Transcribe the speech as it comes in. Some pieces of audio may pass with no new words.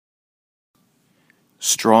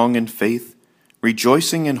strong in faith,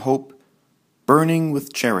 rejoicing in hope, burning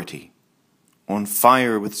with charity, on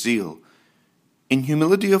fire with zeal, in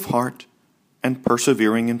humility of heart, and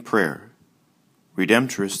persevering in prayer.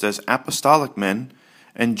 Redemptorists as apostolic men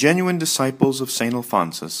and genuine disciples of St.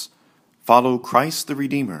 Alphonsus follow Christ the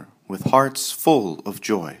Redeemer with hearts full of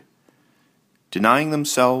joy, denying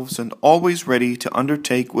themselves and always ready to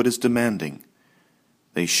undertake what is demanding.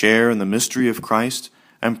 They share in the mystery of Christ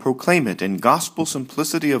and proclaim it in gospel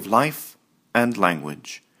simplicity of life and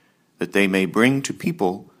language, that they may bring to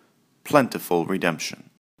people plentiful redemption.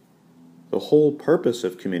 The whole purpose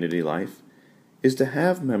of community life is to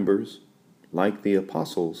have members, like the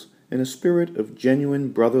apostles, in a spirit of genuine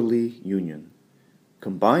brotherly union,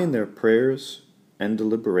 combine their prayers and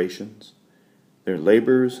deliberations, their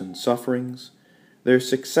labors and sufferings, their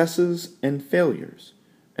successes and failures,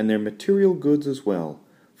 and their material goods as well,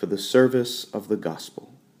 for the service of the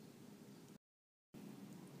gospel.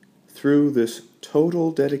 Through this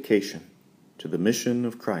total dedication to the mission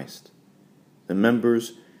of Christ, the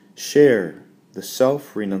members share the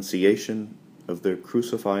self-renunciation of their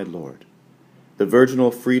crucified Lord, the virginal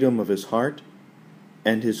freedom of his heart,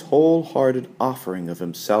 and his wholehearted offering of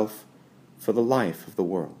himself for the life of the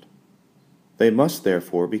world. They must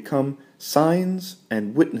therefore become signs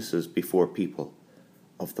and witnesses before people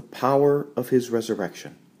of the power of his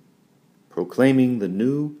resurrection, proclaiming the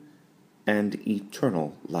new and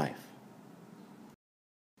eternal life.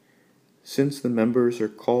 Since the members are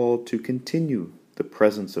called to continue the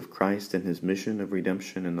presence of Christ in his mission of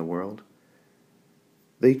redemption in the world,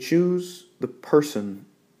 they choose the person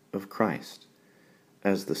of Christ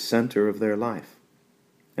as the center of their life,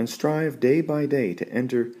 and strive day by day to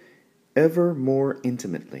enter ever more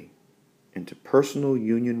intimately into personal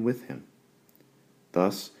union with him.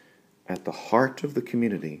 Thus, at the heart of the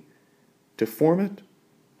community, to form it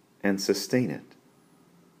and sustain it,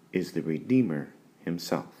 is the Redeemer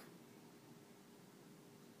himself.